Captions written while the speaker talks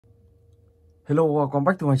Hello, welcome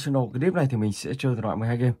back to my channel. Cái clip này thì mình sẽ chơi thể loại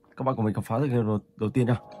 12 game. Các bạn cùng mình khám phá được game đầu tiên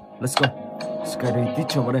nha. Let's go. Scary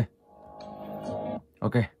Teacher vào đây.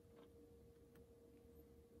 Ok.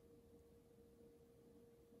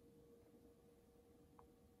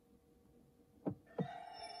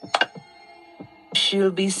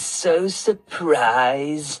 She'll be so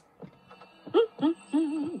surprised.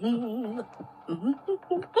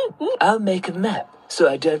 I'll make a map so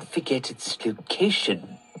I don't forget its location.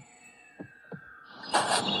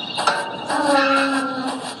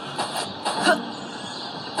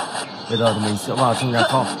 Bây giờ thì mình sẽ vào trong nhà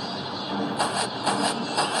kho.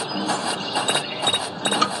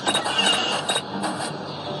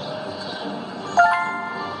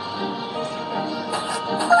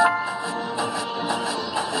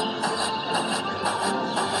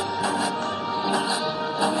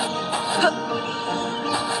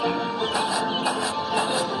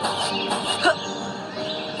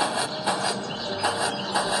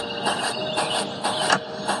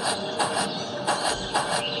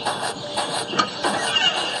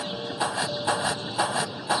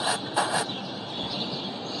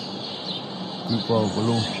 Purple,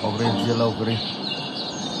 blue, orange, yellow, green.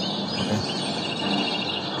 Okay.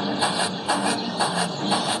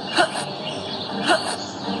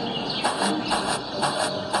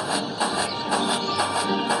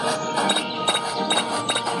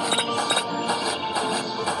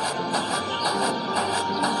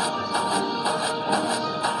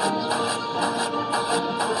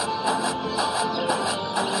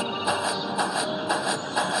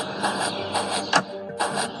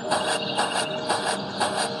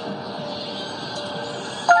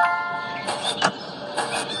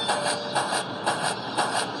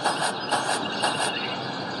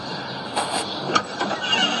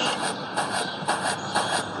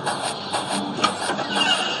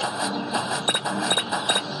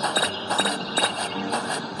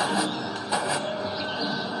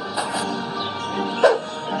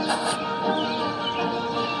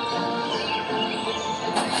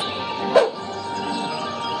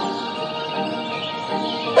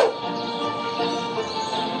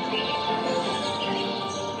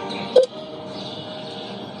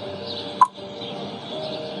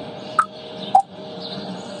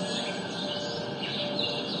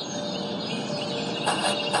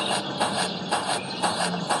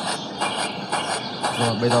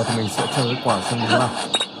 Rồi bây giờ thì mình sẽ chơi cái quả Slendrina.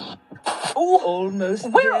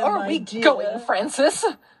 Where are we going, Francis?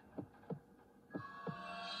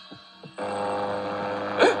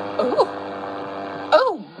 Oh,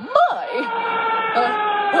 oh my!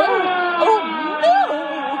 Oh no!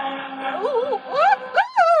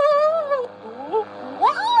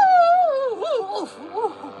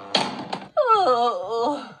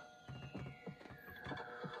 Oh.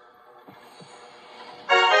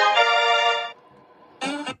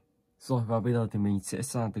 Rồi và bây giờ thì mình sẽ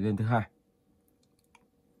sang từ game thứ hai.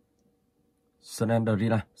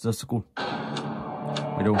 Slendrina Asylum.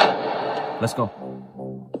 Mày đúng. Let's go.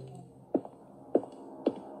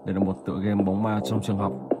 Đây là một tựa game bóng ma trong trường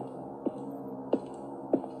học.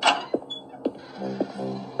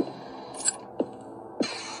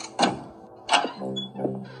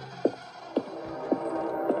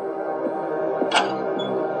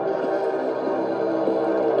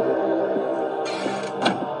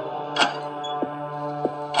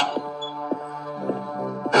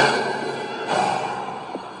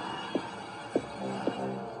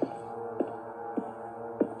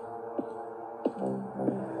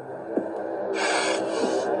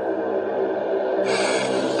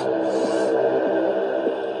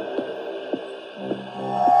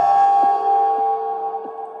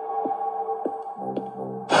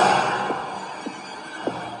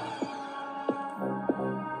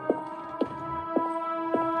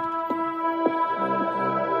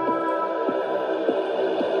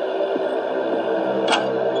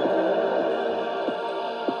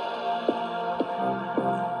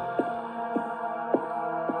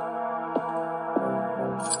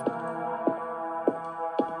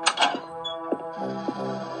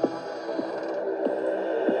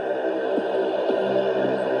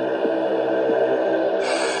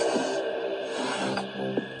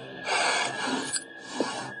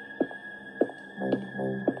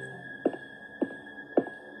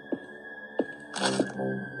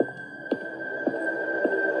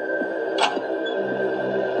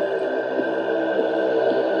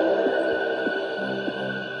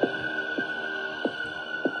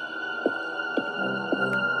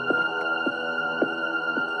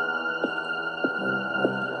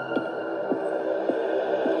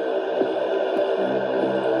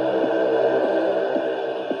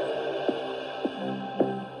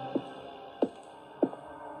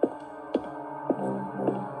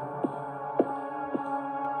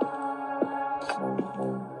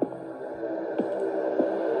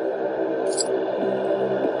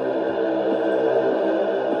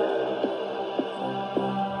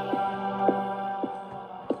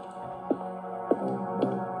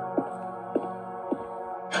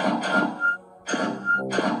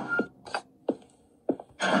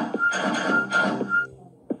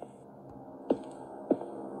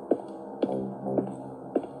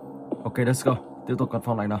 Ok, let's go. Tiếp tục căn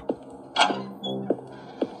phòng này nào.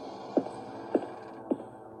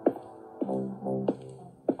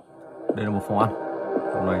 Đây là một phòng ăn.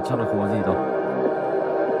 Phòng này chắc là không có gì rồi.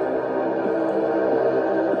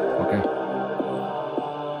 Ok.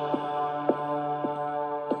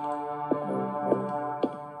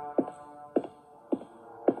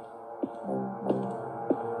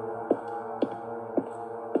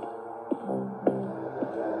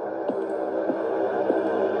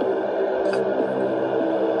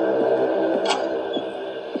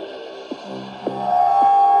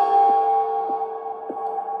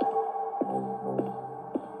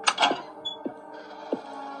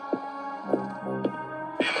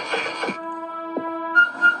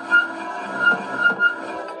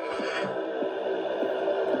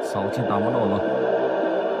 Trên 8 bắt đầu rồi.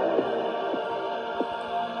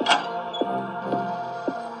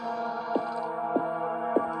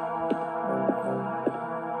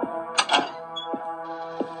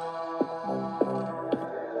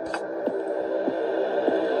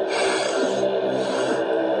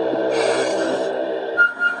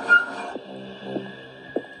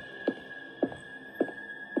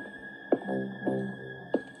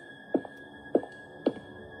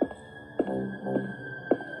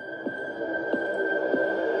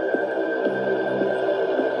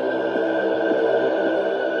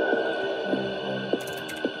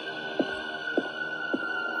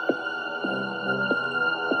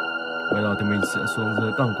 Bây giờ thì mình sẽ xuống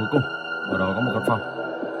dưới tầng cuối cùng. Ở đó có một căn phòng.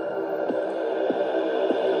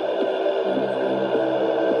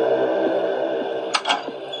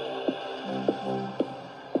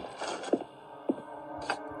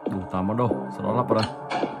 Đủ 8 món đồ, sau đó lắp vào đây.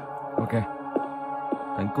 Ok.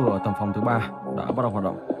 Cánh cửa ở tầng phòng thứ 3 đã bắt đầu hoạt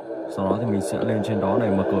động. Sau đó thì mình sẽ lên trên đó để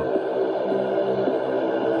mở cửa.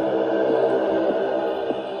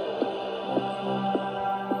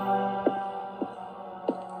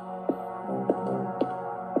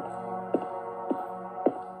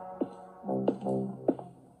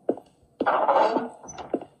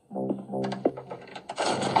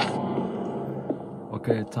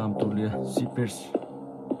 Okay, time to leave zippers.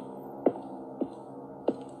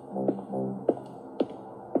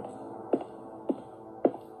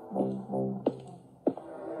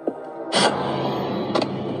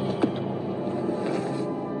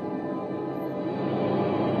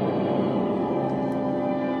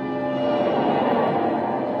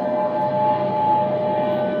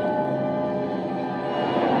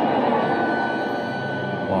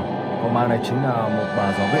 Wow, con ma này chính là một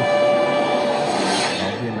bà giáo viên.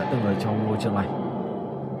 Đã từng ở trong ngôi trường này.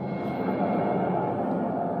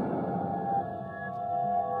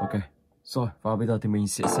 Ok, rồi và bây giờ thì mình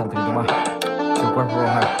sẽ sang thứ 3 trường quán Pro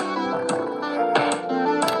 2.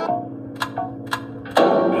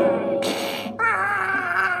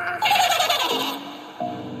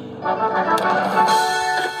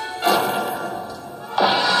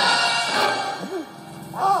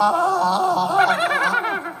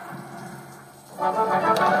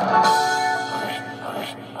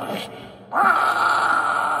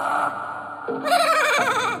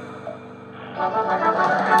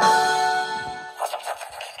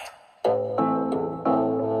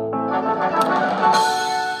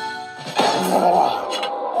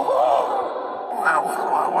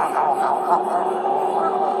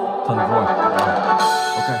 Thần rồi.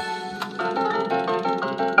 Ok.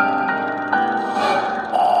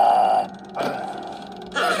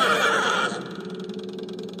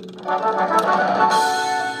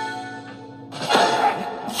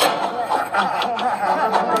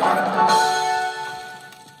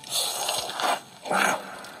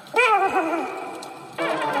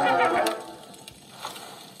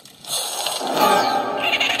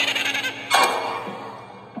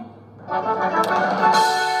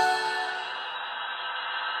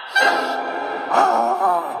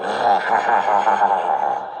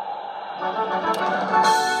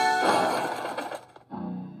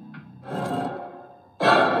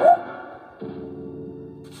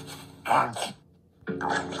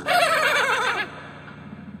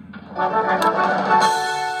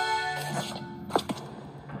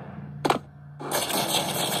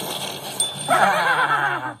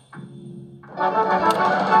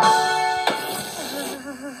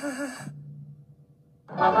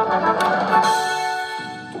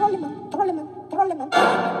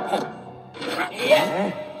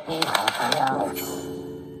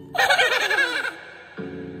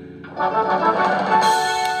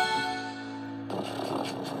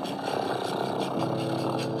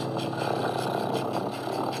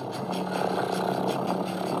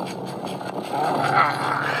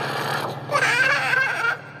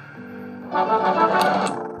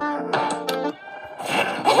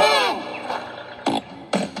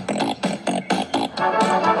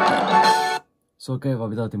 So, ok, và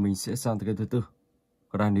bây giờ thì mình sẽ sang tới cái thứ tư,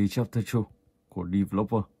 Granny Chapter 2 của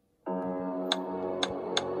Developer.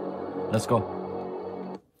 Let's go.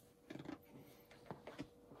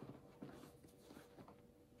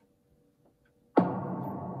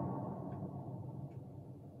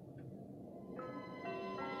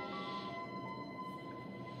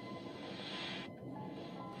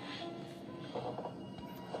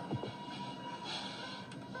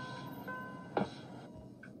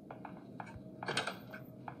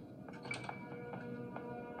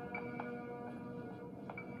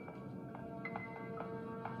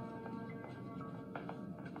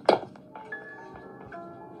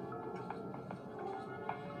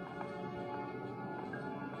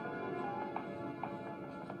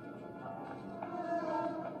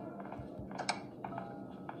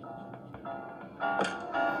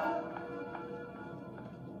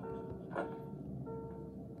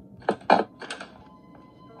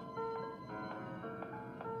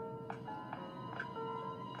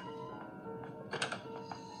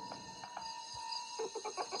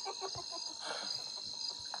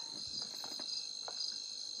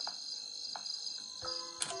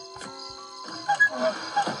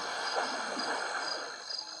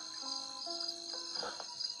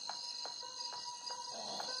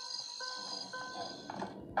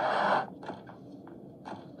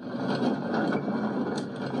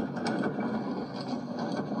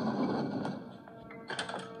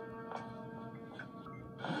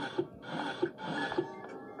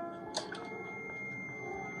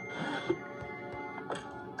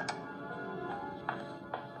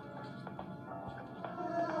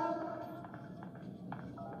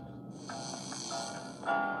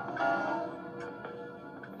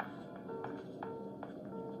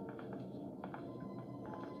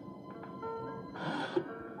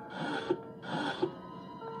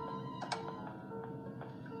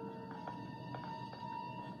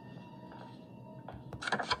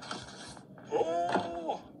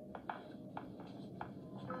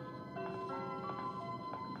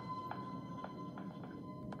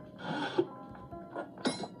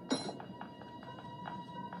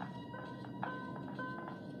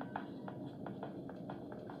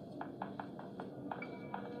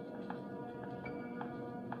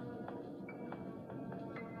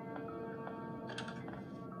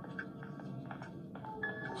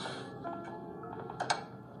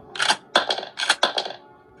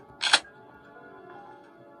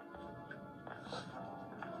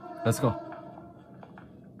 Let's go.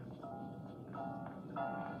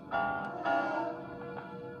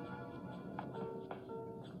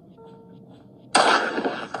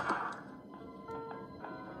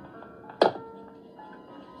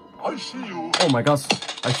 I see you. Oh my gosh,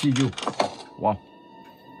 I see you. Wow.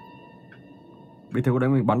 Bị thấy có đấy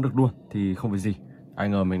mình bắn được luôn thì không phải gì. Ai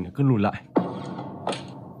ngờ mình cứ lùi lại.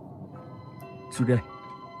 Xuống đây.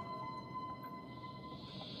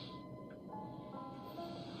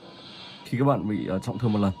 Khi các bạn bị trọng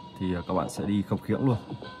thương một lần thì các bạn sẽ đi khập khiễng luôn.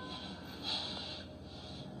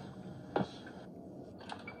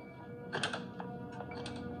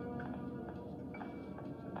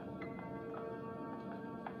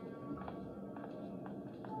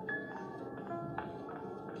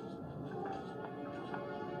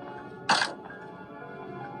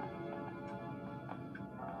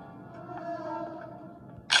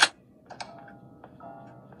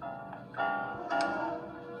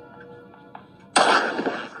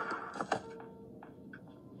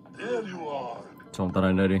 There you are. Cho ông ta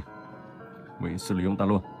đến đây đi. Mình xử lý ông ta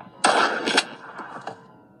luôn.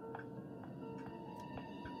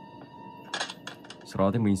 Sau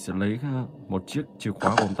đó thì mình sẽ lấy một chiếc chìa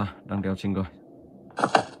khóa của ông ta đang đeo trên người.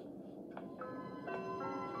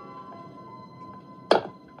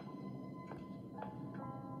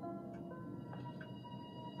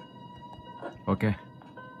 Ok.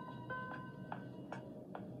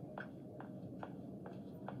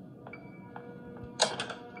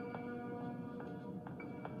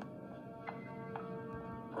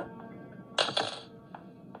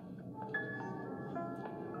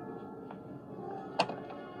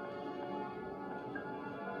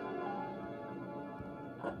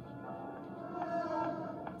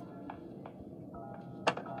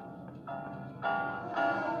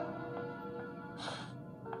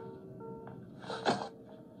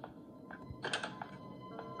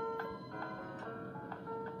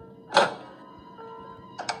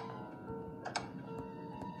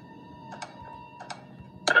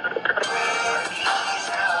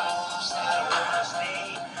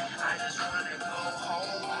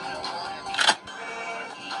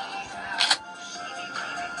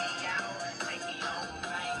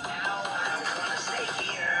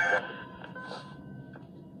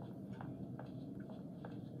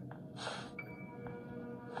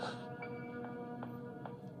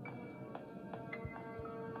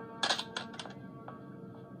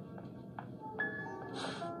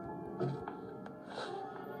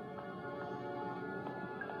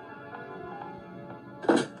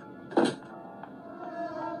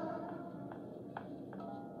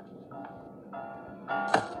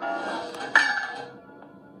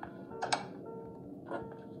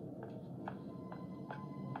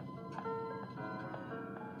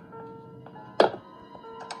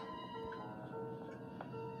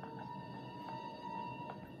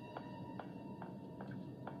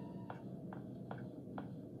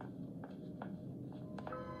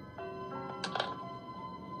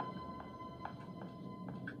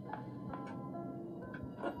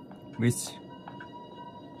 Miss.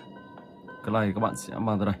 Cái này các bạn sẽ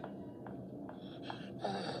mang ra đây.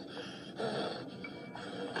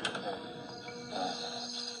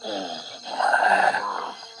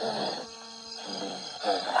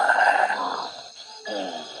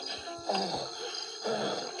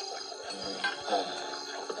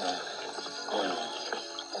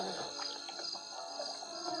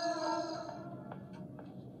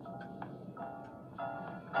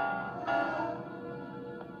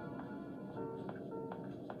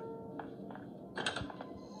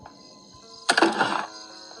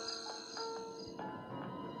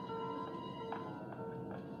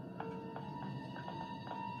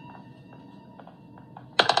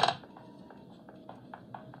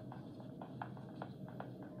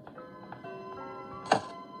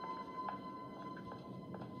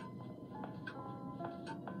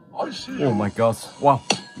 I see you. Oh my god, wow,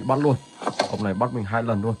 bị bắt luôn. Ông này bắt mình 2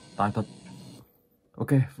 lần luôn, tài thật. Ok,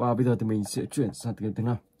 và bây giờ thì mình sẽ chuyển sang tựa game thứ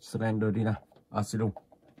 5, Slendrina Asylum.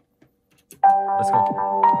 Let's go.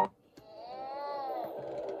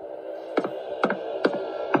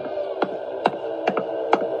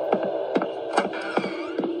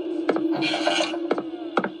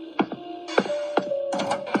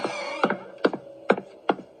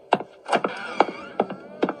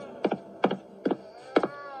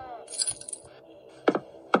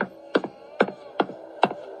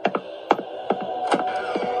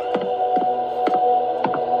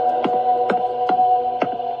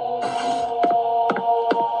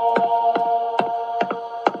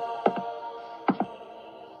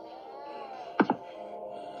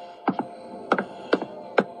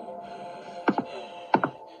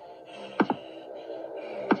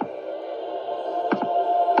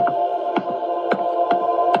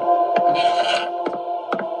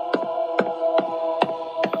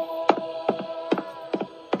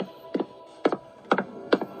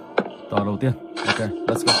 Tờ đầu tiên. Ok,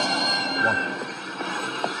 let's go. Wow.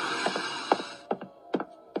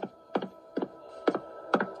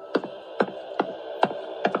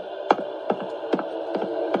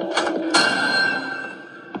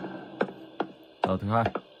 Tờ thứ hai.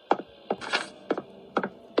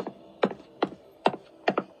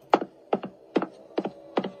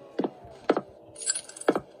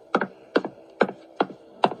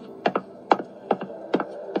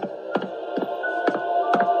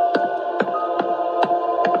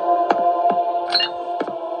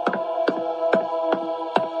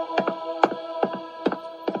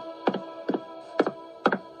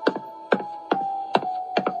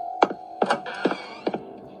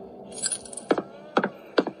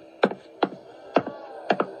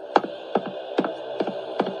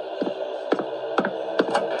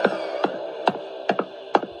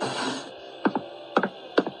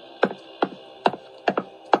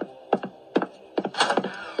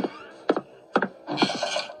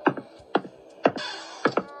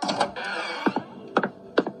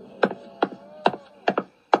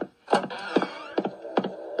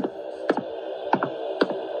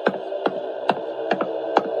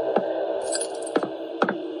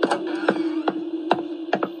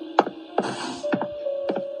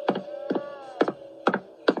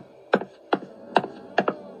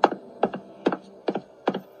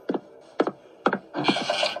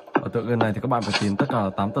 Tựa game này thì các bạn phải tìm tất cả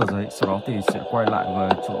 8 tờ giấy, sau đó thì sẽ quay lại về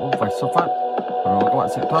chỗ vạch xuất phát, và đó các bạn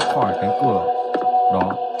sẽ thoát khỏi cánh cửa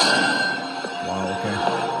đó. Wow, ok.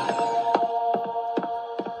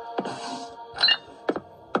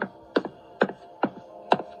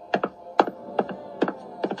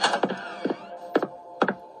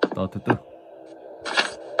 Tờ thứ tư.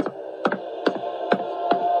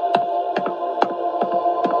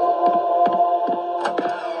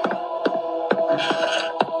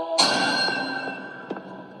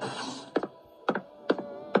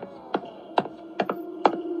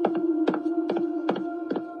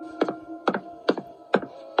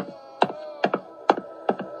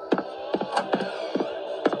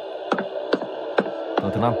 Tờ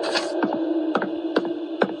thứ 5.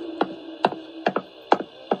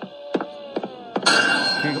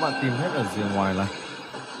 Khi các bạn tìm hết ở rìa ngoài này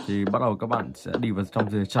thì bắt đầu các bạn sẽ đi vào trong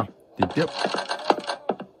rìa trong tìm tiếp.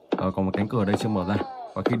 Còn một cánh cửa đây chưa mở ra,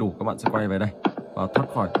 và khi đủ các bạn sẽ quay về đây và thoát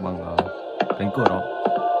khỏi bằng cánh cửa đó.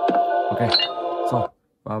 Ok, rồi,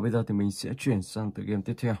 và bây giờ thì mình sẽ chuyển sang tựa game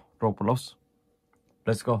tiếp theo, Roblox.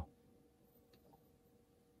 Let's go.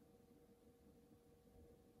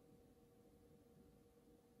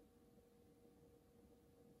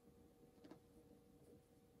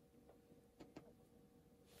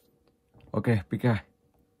 Ok, Piggy.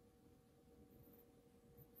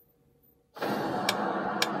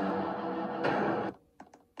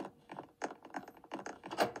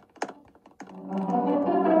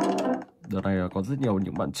 Đợt này có rất nhiều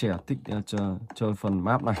những bạn trẻ thích chơi phần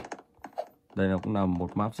map này. Đây là cũng là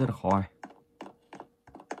một map rất là khó này.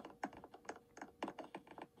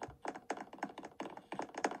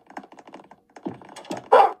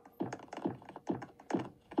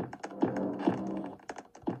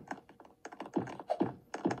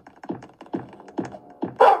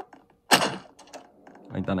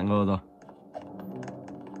 Anh ta lại ngơ rồi.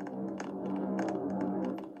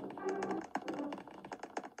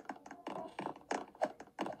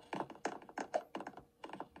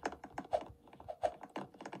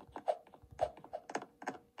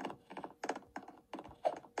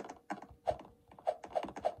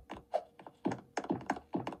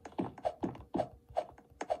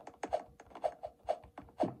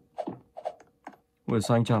 Ôi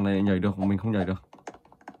sao anh chàng này nhảy được, mình không nhảy được.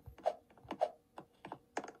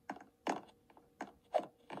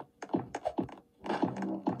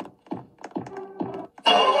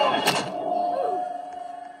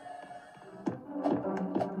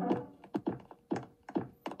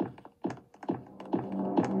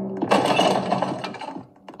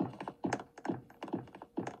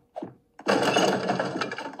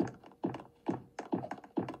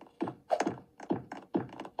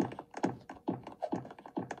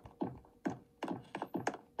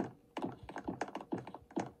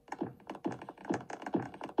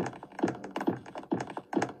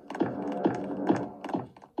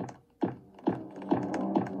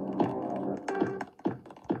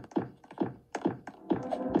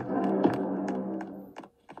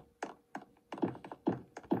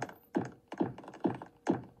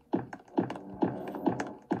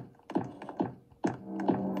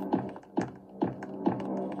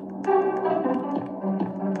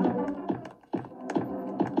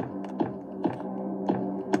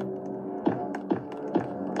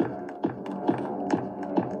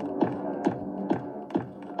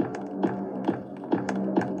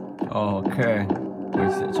 Ok,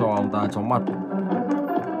 mình sẽ cho ông ta chóng mặt.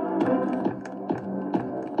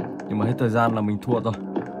 Nhưng mà hết thời gian là mình thua rồi.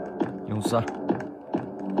 Nhưng không sao.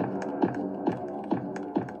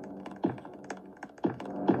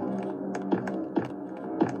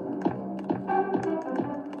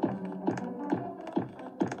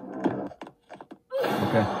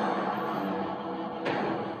 Ok.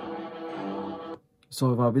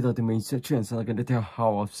 Rồi và bây giờ thì mình sẽ chuyển sang cái tiếp theo,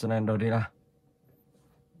 House of Slendrina.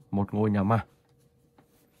 Một ngôi nhà ma.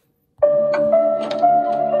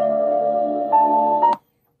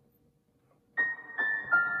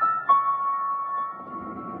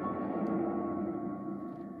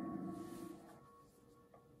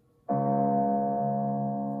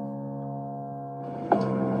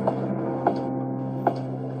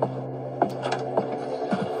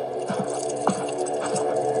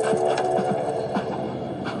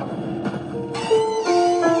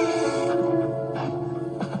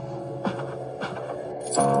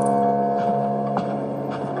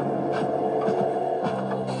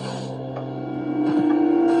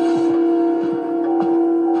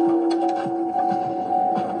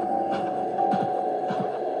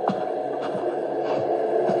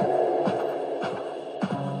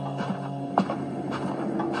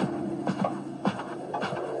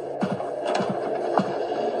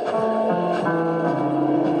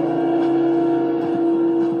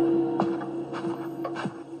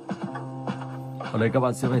 Ở đây các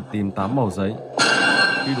bạn sẽ phải tìm 8 mẩu giấy.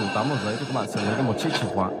 Khi đủ 8 mẩu giấy thì các bạn sẽ lấy được một chiếc chìa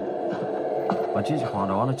khóa. Và chiếc chìa khóa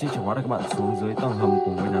đó là chiếc chìa khóa để các bạn xuống dưới tầng hầm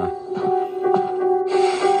của ngôi nhà.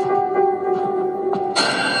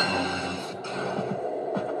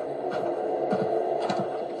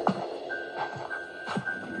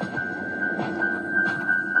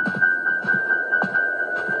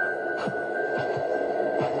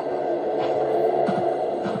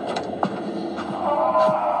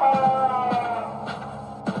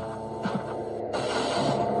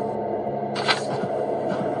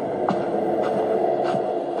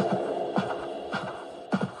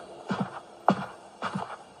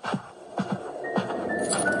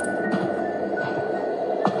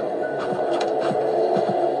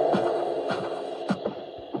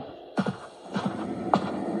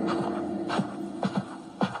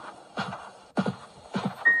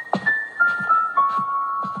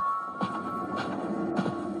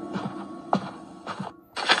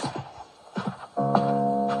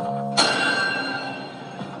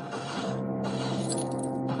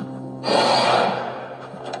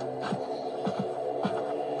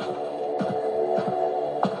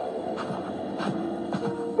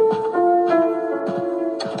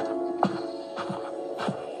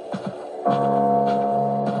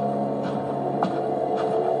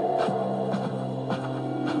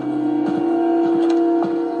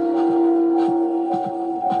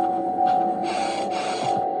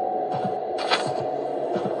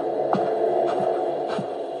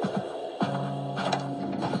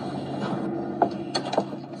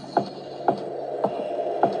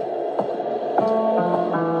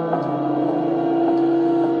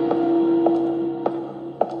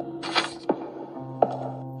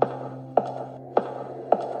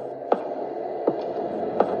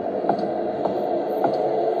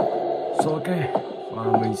 Rồi ok,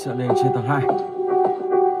 và mình sẽ lên trên tầng 2.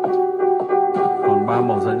 Còn 3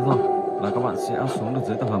 mẩu giấy nữa thôi là các bạn sẽ xuống được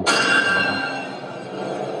dưới tầng hầm.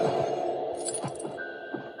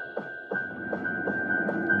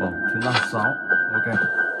 Mẩu thứ 56. Ok.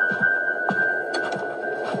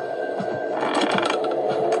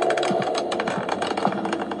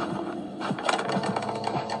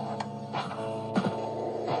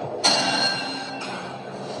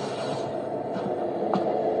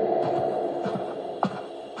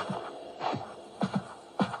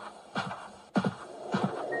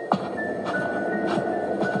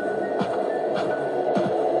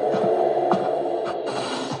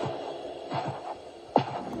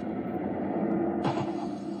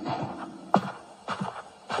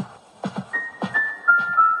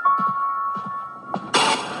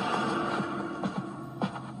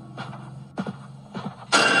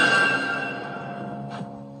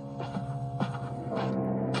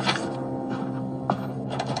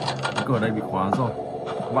 Cửa đây bị khóa rồi,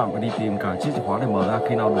 các bạn phải đi tìm cả chiếc chìa khóa để mở ra.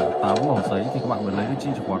 Khi nào đủ 8 mẩu giấy thì các bạn mới lấy được chiếc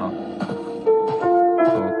chìa khóa đó.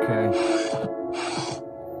 Ok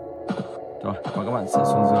rồi, và các bạn sẽ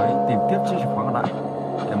xuống dưới tìm tiếp chiếc chìa khóa còn lại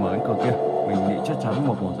để mở cánh cửa kia. Mình nghĩ chắc chắn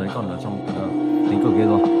một mẩu giấy còn ở trong cánh cửa kia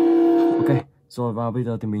rồi. Ok rồi, và bây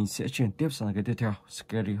giờ thì mình sẽ chuyển tiếp sang cái tiếp theo,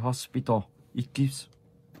 Scary Hospital. It keeps.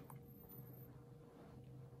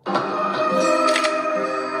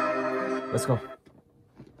 Let's go.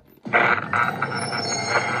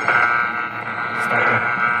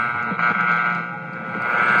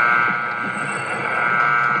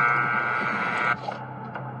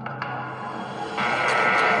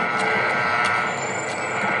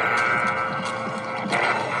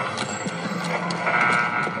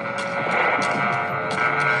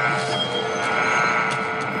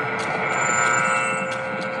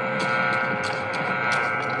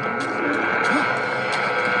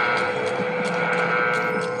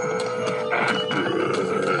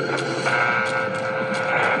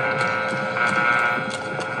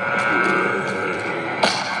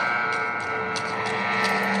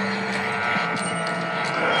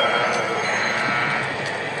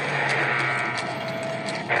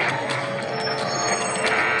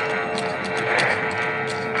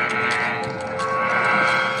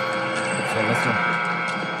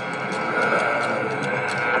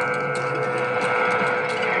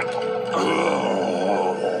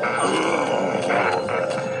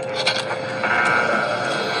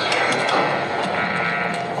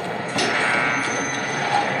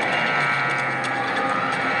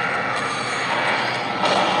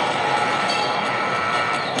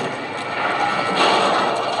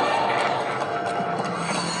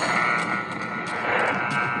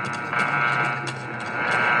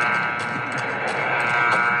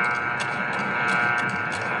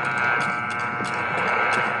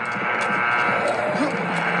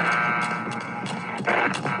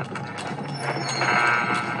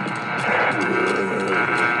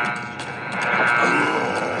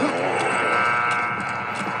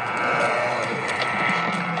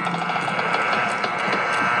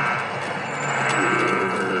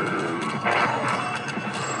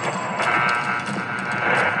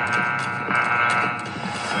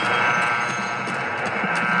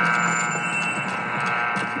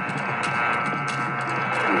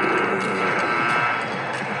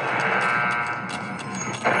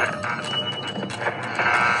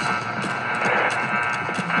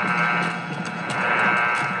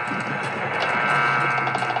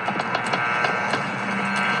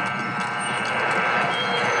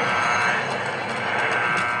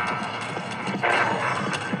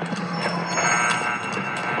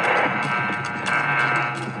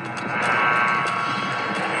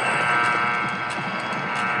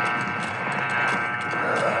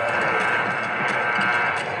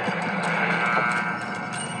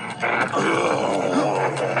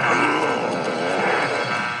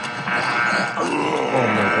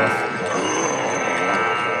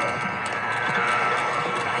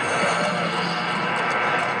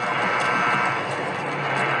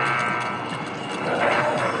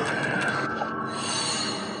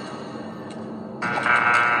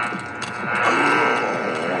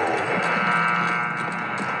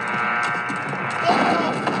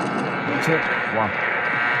 chết. Wow.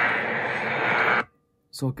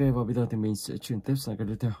 Rồi ok, và bây giờ thì mình sẽ chuyển tiếp sang cái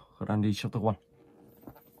tiếp theo, Randy Chapter 1.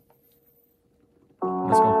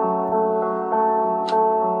 Let's go.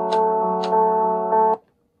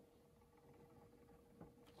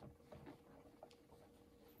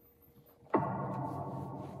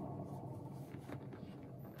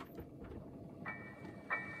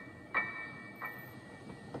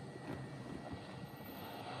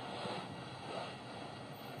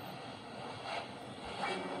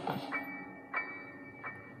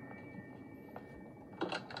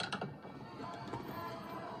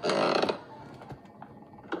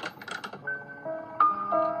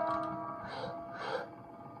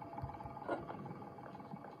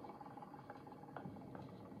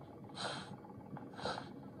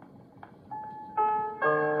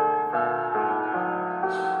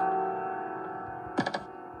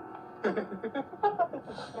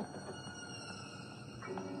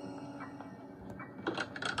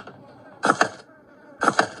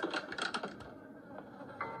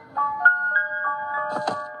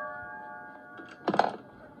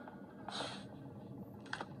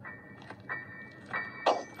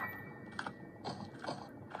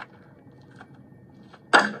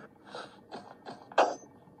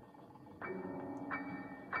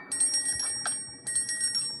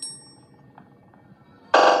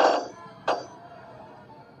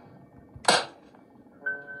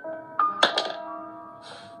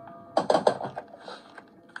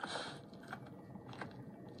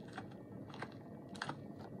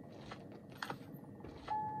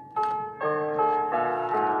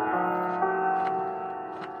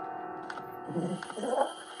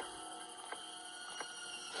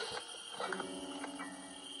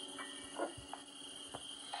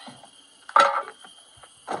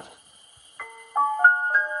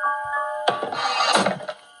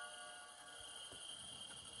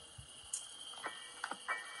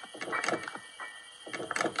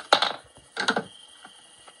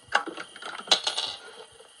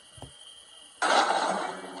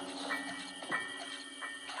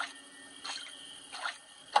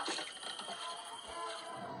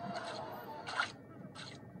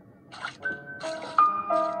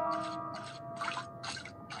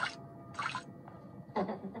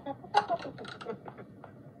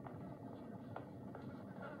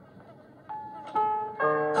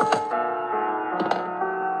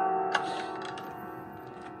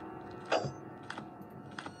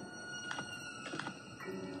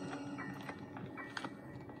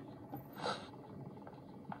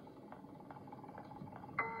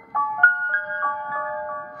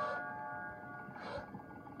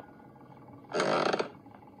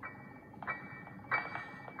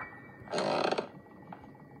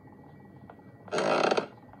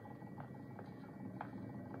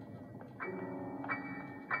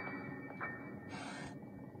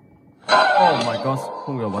 Oh my god,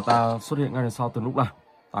 không hiểu bà ta xuất hiện ngay sau từ lúc nào.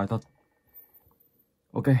 Tài thật.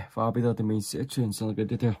 Ok, và bây giờ thì mình sẽ chuyển sang cái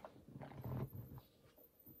tiếp theo.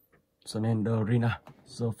 Slendrina,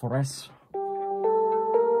 The Forest.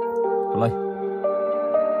 Play.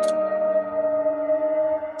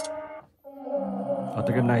 Ở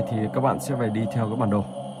cái game này thì các bạn sẽ phải đi theo cái bản đồ.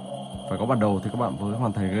 Phải có bản đồ thì các bạn mới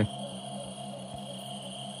hoàn thành game.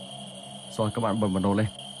 Rồi các bạn bật bản đồ lên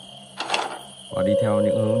và đi theo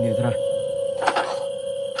những hướng như thế này.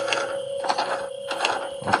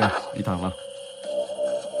 Ok, đi thẳng nào.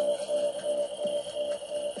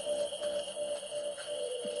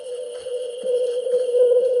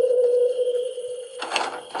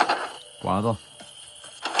 Quá rồi.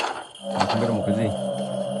 Không biết là một cái gì.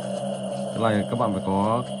 Cái này các bạn phải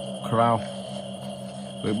có crown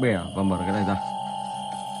với bẻ và mở cái này ra.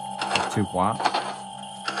 Chìa khóa.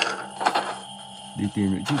 Đi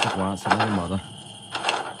tìm những chiếc chìa khóa sau đó mở ra.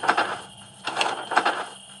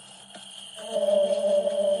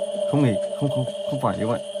 Không phải như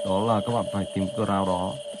vậy. Đó là các bạn phải tìm crown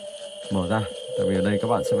đó mở ra. Tại vì ở đây các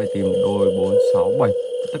bạn sẽ phải tìm đôi 4, 6, 7,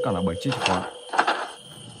 tất cả là 7 chiếc chìa khóa.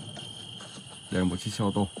 Đây là một chiếc xe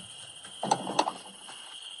ô tô.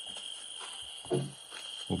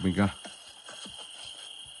 Một bình ga.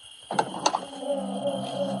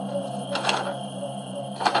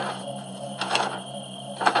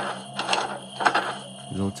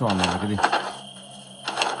 Dấu tròn này là cái gì?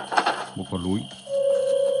 Một quả núi.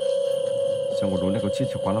 Trong quả núi này có chiếc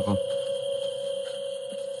chìa khóa nào không?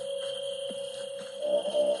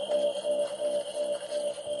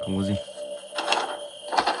 Không có gì.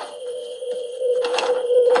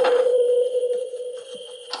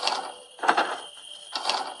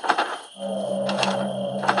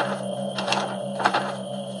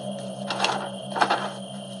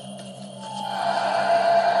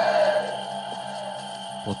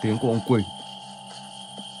 Có tiếng của ông Quỳnh.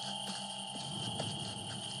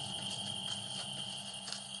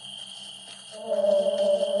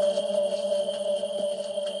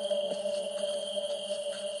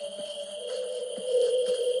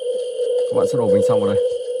 Các bạn sẽ đổ bình xăng vào đây.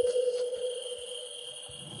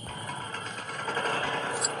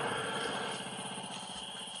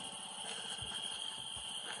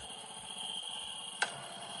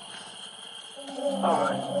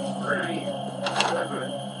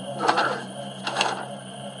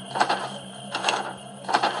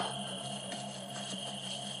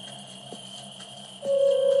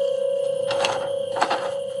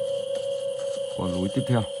 Còn núi tiếp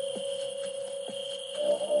theo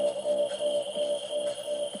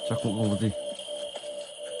chắc cũng không có gì.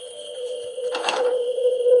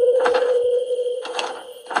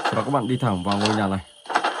 Sau đó các bạn đi thẳng vào ngôi nhà này.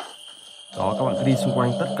 Đó, các bạn cứ đi xung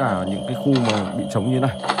quanh tất cả những cái khu mà bị trống như thế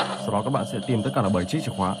này. Sau đó các bạn sẽ tìm tất cả là 7 chiếc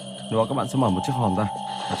chìa khóa. Sau đó các bạn sẽ mở một chiếc hòm ra.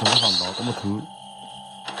 Và trong cái hòm đó có một thứ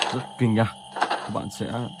rất kinh nha. Các bạn sẽ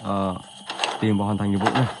tìm và hoàn thành nhiệm vụ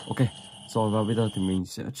này. Ok. Rồi và bây giờ thì mình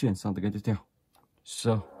sẽ chuyển sang tới cái tiếp theo.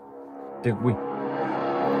 So, take win.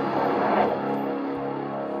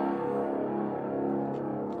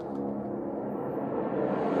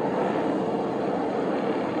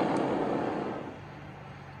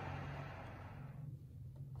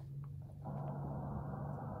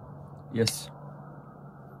 Yes.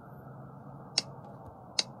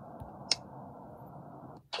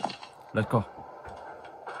 Let's go.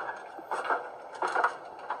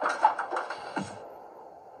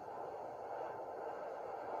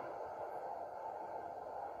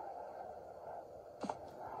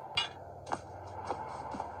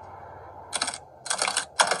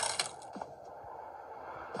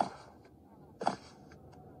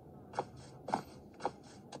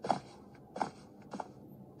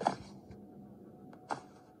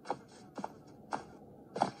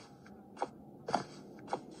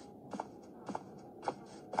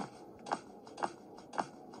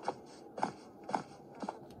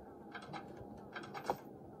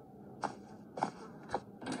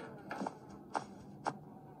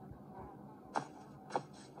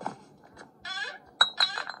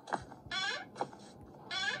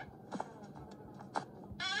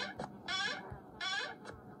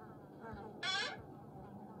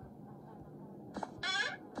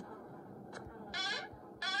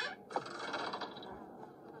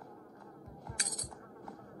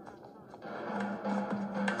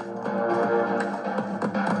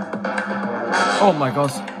 Oh my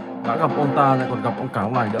god, đã gặp ông ta lại còn gặp ông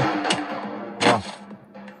cáo này nữa. Wow,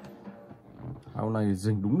 ông này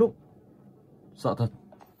dình đúng lúc, sợ thật.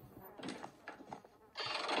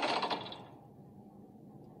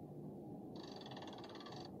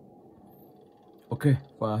 Ok,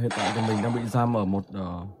 và hiện tại thì mình đang bị giam ở một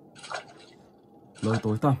nơi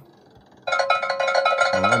tối tăm.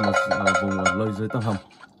 Đó là một vùng nơi dưới tầng hầm,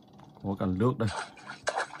 có cả nước đây.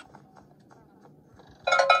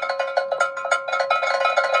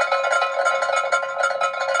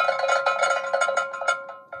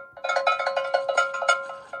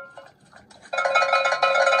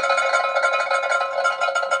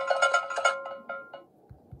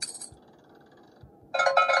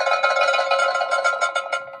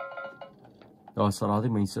 Rồi sau đó thì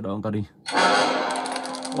mình sẽ đỡ ông ta đi.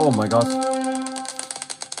 Oh my god.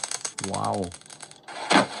 Wow.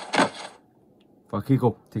 Và khi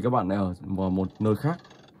gục thì các bạn lại ở một nơi khác.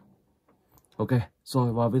 Ok,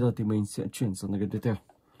 rồi và bây giờ thì mình sẽ chuyển sang cái tiếp theo.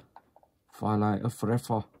 Firelight of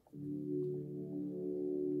Redfall.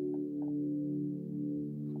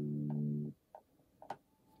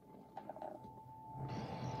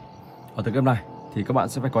 Ở tập game này thì các bạn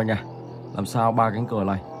sẽ phải coi nhà làm sao 3 cánh cửa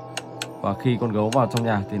này. Và khi con gấu vào trong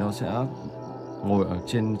nhà thì nó sẽ ngồi ở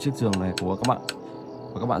trên chiếc giường này của các bạn.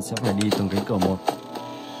 Và các bạn sẽ phải đi từng cánh cửa một.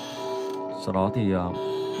 Sau đó thì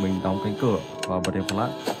mình đóng cánh cửa và bật đèn flash.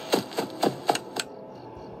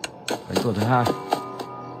 Cánh cửa thứ hai.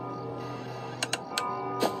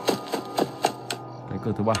 Cánh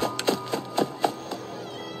cửa thứ ba.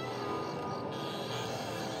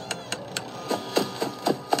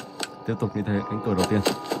 Tiếp tục như thế, cánh cửa đầu tiên.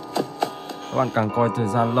 Các bạn càng coi thời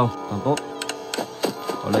gian lâu càng tốt.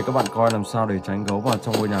 Ở đây các bạn coi làm sao để tránh gấu vào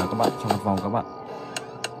trong ngôi nhà các bạn, trong căn phòng các bạn.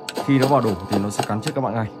 Khi nó vào đủ thì nó sẽ cắn chết các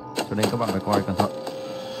bạn ngay, cho nên các bạn phải coi cẩn thận.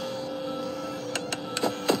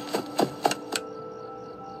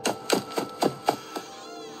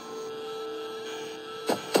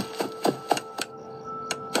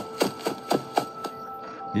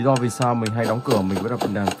 Lý do vì sao mình hay đóng cửa, mình vẫn bật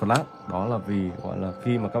đèn flash, đó là vì gọi là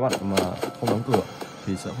khi mà các bạn mà không đóng cửa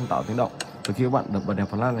thì sẽ không tạo tiếng động. Từ khi các bạn bật đèn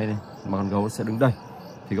flash này mà con gấu sẽ đứng đây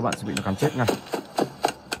thì các bạn sẽ bị nó cắn chết ngay.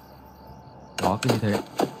 Đó, cứ như thế.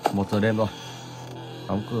 1 giờ đêm rồi.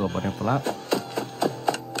 Đóng cửa, bật đèn flash.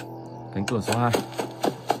 Cánh cửa số 2.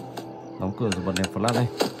 Đóng cửa rồi bật đèn flash đây.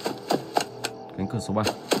 Cánh cửa số 3.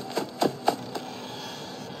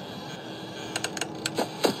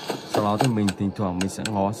 Sau đó thì mình thỉnh thoảng mình sẽ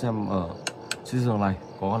ngó xem ở chiếc giường này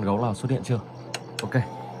có con gấu nào xuất hiện chưa. Ok,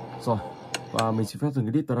 rồi. Và mình xin phép dừng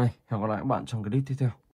cái clip tại đây. Hẹn gặp lại các bạn trong cái clip tiếp theo.